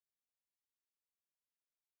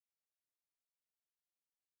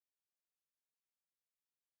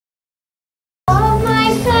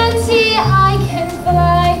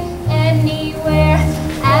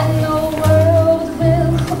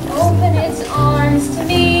happens to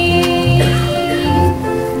me.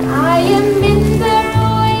 I am in the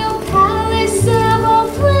royal palace of all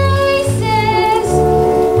places,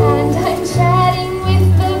 and I'm chatting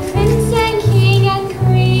with the prince and king and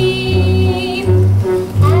queen.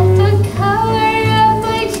 And the color of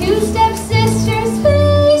my two stepsisters'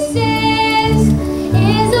 faces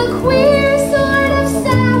is a queer sort of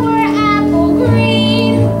sour apple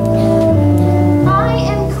green. I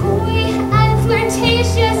am coy and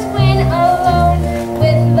flirtatious when alone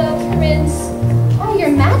with the prince. Oh,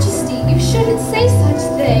 your majesty, you shouldn't say such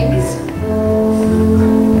things.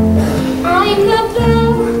 I'm the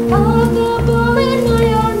belle of the ball in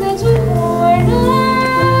my own little corner,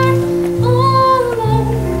 all alone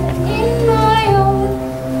in my own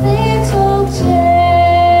little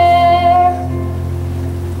chair.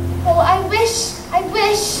 Oh, I wish.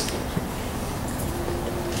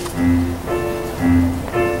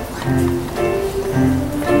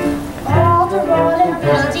 Falderall and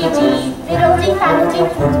fiddledee,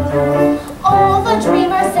 fiddledee-faddledee-foo. All the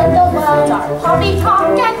dreamers in the world are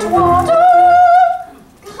poppycock and twaddle.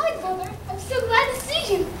 Godmother, I'm so glad to see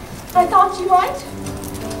you. I thought you might.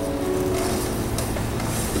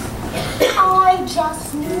 I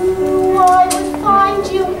just knew I would find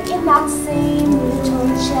you in that same little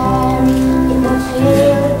chair, in the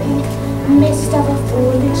pale pink mist of a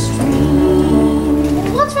foolish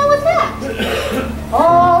dream. What's wrong with that?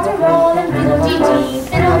 Falderall and fiddledee-dee,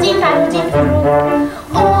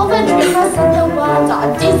 fiddledee-faddledee-foo. All the dreamers in the world are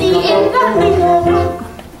dizzy in the middle.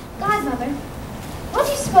 Godmother, what do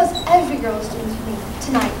you suppose every girl is doing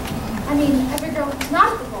tonight? I mean, every girl who's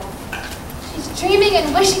not at the ball. She's dreaming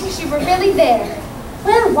and wishing she were really there.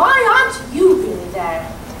 Well, why aren't you really there?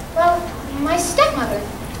 Well, my stepmother.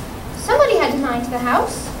 Somebody had to mind the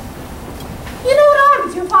house. You know what I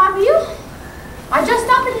would do if I were you? I'd just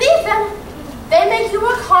up and leave them. They make you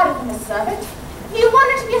work harder than a servant. If you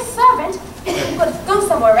wanted to be a servant, you could go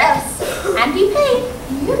somewhere else and be paid.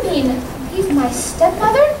 You mean leave my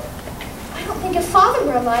stepmother? I don't think if father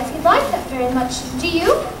were alive he'd like that very much. Do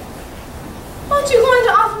you? Aren't you going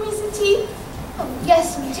to offer me some tea? Oh,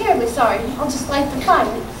 yes, I'm terribly sorry. I'll just light the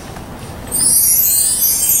fire.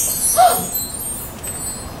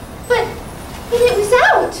 But it was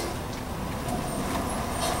out.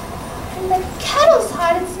 And the kettle's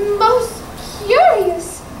hot. It's most curious.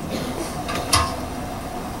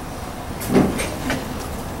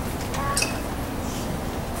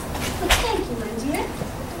 Well, thank you, my dear.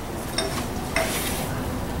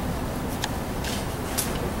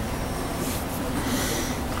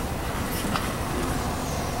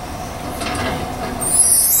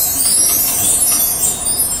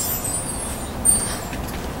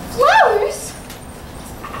 Flowers?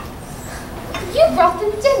 You brought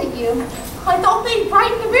them, didn't you? I thought they'd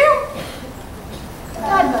brighten the room.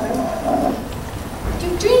 Godmother, do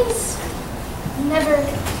dreams never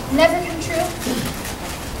come true?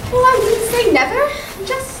 Well, I wouldn't say never,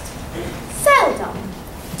 just seldom.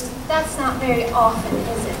 That's not very often,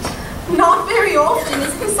 is it? Not very often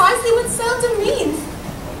is precisely what seldom means.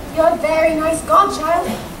 You're a very nice godchild,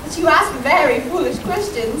 but you ask very foolish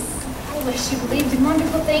questions. I wish you believed in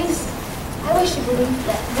wonderful things. I wish you believed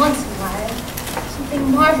that once in a while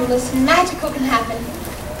something marvelous and magical can happen.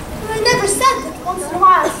 Well, I never said that once in a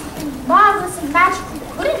while something marvelous and magical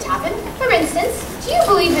couldn't happen. For instance, do you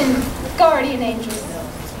believe in guardian angels?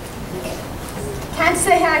 Can't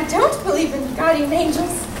say I don't believe in guardian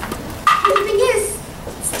angels. The thing is,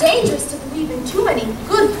 it's dangerous to believe in too many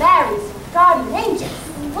good fairies and guardian angels.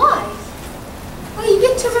 Why? Well, you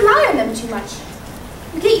get to rely on them too much.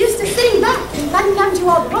 You get used to sitting back and letting them do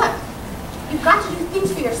all the work. You've got to do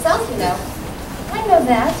things for yourself, you know. I know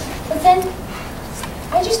that, but then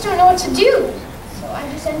I just don't know what to do. So I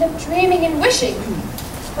just end up dreaming and wishing.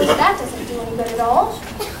 Suppose that doesn't do any good at all.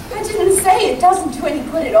 I didn't say it doesn't do any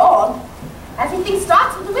good at all. Everything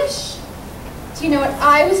starts with a wish. Do you know what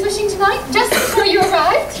I was wishing tonight, just before you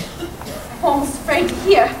arrived? I'm almost afraid to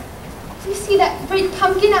hear. Do you see that great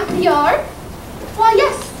pumpkin out in the yard? Why,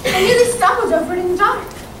 yes, I nearly stumbled over it in the dark.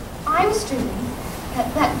 I was dreaming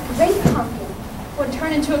that that great pumpkin would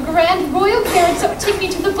turn into a grand royal carriage that would take me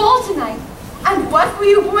to the ball tonight. And what were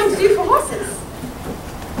you going to do for horses?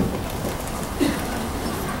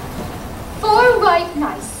 4 white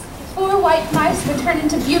mice. 4 white mice would turn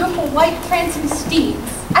into beautiful white prancing steeds.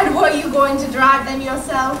 And were you going to drive them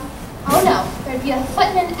yourself? Oh no, there'd be a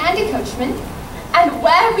footman and a coachman. And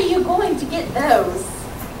where were you going to get those?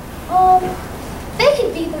 They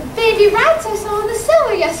could be the baby rats I saw in the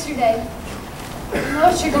cellar yesterday. I know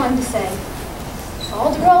what you're going to say.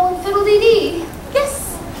 Falderall and fiddledee-dee.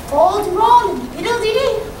 Yes, Falderall and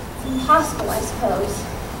fiddledee-dee. Impossible, I suppose.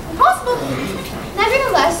 Impossible?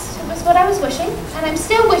 was what I was wishing, and I'm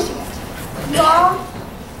still wishing it. You are?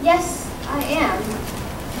 Yes, I am.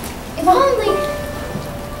 If only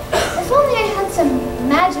I had some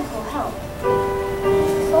magical help.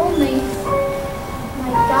 If only my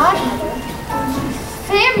godmother,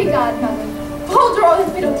 fairy godmother, Falderall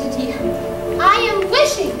and fiddledee. I am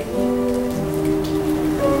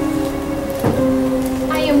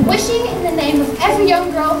wishing in the name of every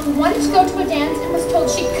young girl who wanted to go to a dance and was told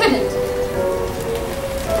she couldn't.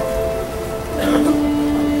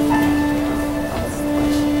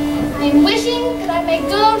 I am wishing that I may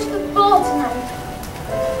go to the ball tonight,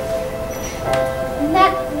 and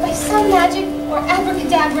that by some magic or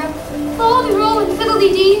abracadabra, Falderall and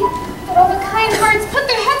fiddledee, that all the kind hearts put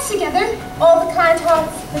their heads together. All the kind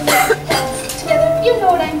hearts put their heads together. You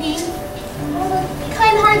know what I mean. All the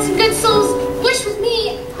kind hearts and good souls wish with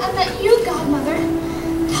me, and that you, godmother,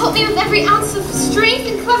 help me with every ounce of strength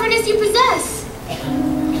and cleverness you possess.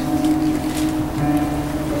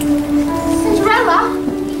 Cinderella?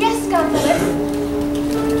 Yes, godmother.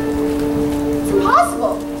 It's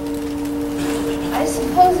impossible. I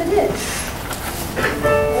suppose it is.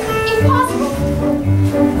 Impossible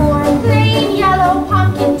for a plain yellow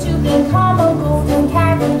pumpkin to become a golden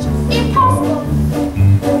carriage. Impossible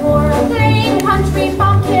for a plain country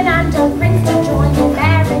bumpkin and a prince to join in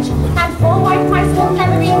marriage. And 4 white mice will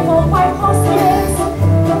never be 4 white horses.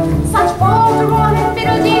 Such Falderall and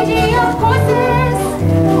fiddledee, of course, is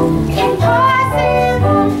impossible.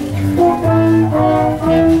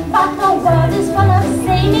 But the world is full of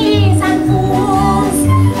zanies and fools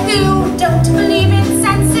who don't believe in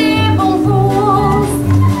sensible rules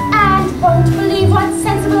and won't believe what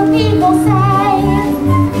sensible people say.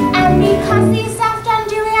 And because these soft and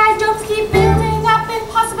dewy-eyed dopes keep building up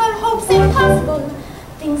impossible hopes, impossible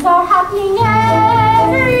things are happening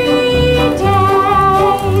every day.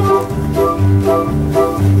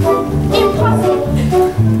 Impossible,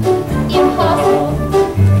 impossible,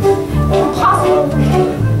 impossible,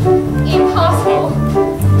 impossible,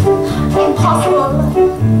 impossible,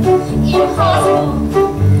 impossible,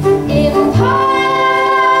 impossible.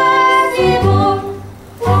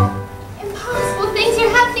 Impossible things are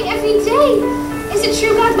happening every day. Is it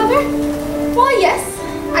true, godmother? Why, yes,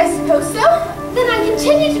 I suppose so. Then I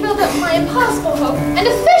continue to build up my impossible hope and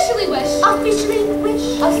officially wish.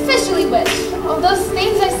 Officially wish. All those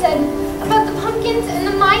things I said about the pumpkins and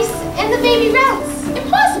the mice and the baby rats.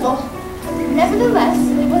 Impossible. Nevertheless,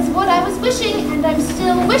 it was what I was wishing, and I'm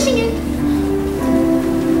still wishing it.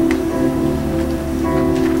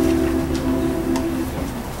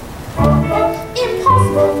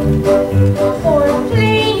 Impossible for a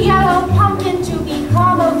plain yellow pumpkin to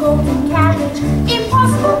become a golden carriage.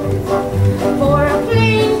 Impossible for a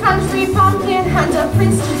plain country pumpkin and a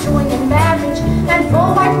prince to join in marriage. And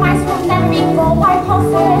 4 white mice will never be 4 white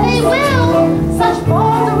horses. They will. Such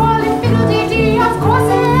Falderall and fiddledee, of course,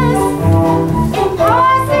 is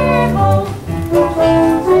impossible.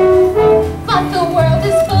 But the world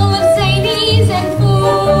is full of zanies and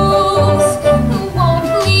fools who won't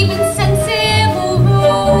believe in sensible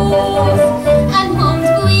rules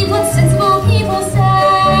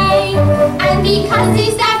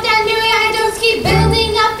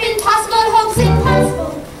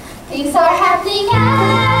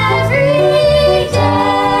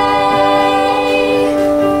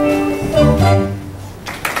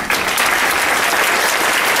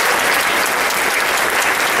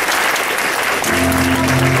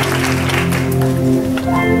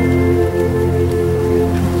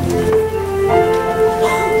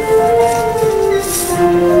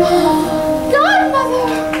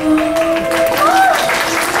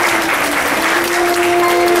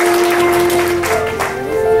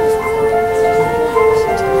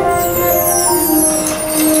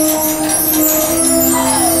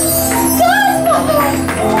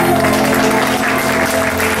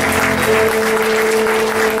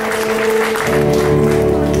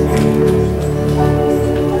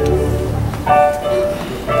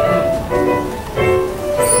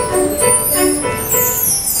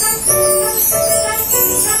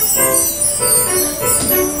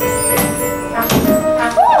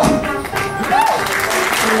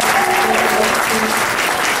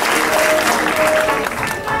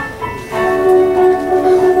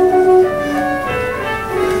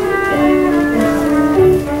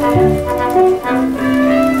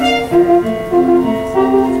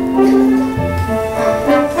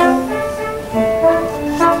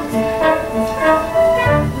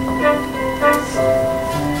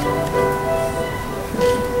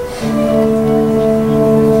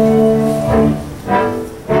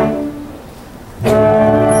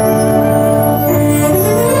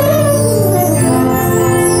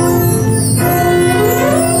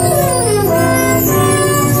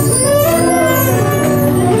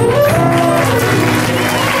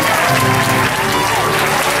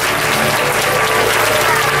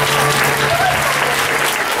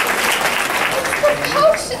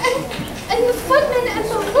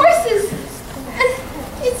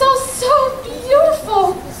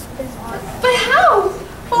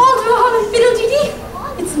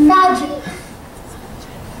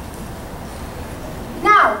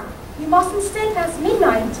You mustn't stay past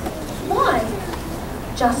midnight. Why?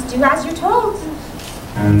 Just do as you're told.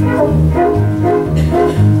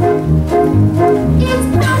 It's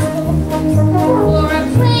possible for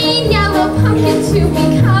a plain yellow pumpkin to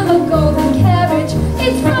become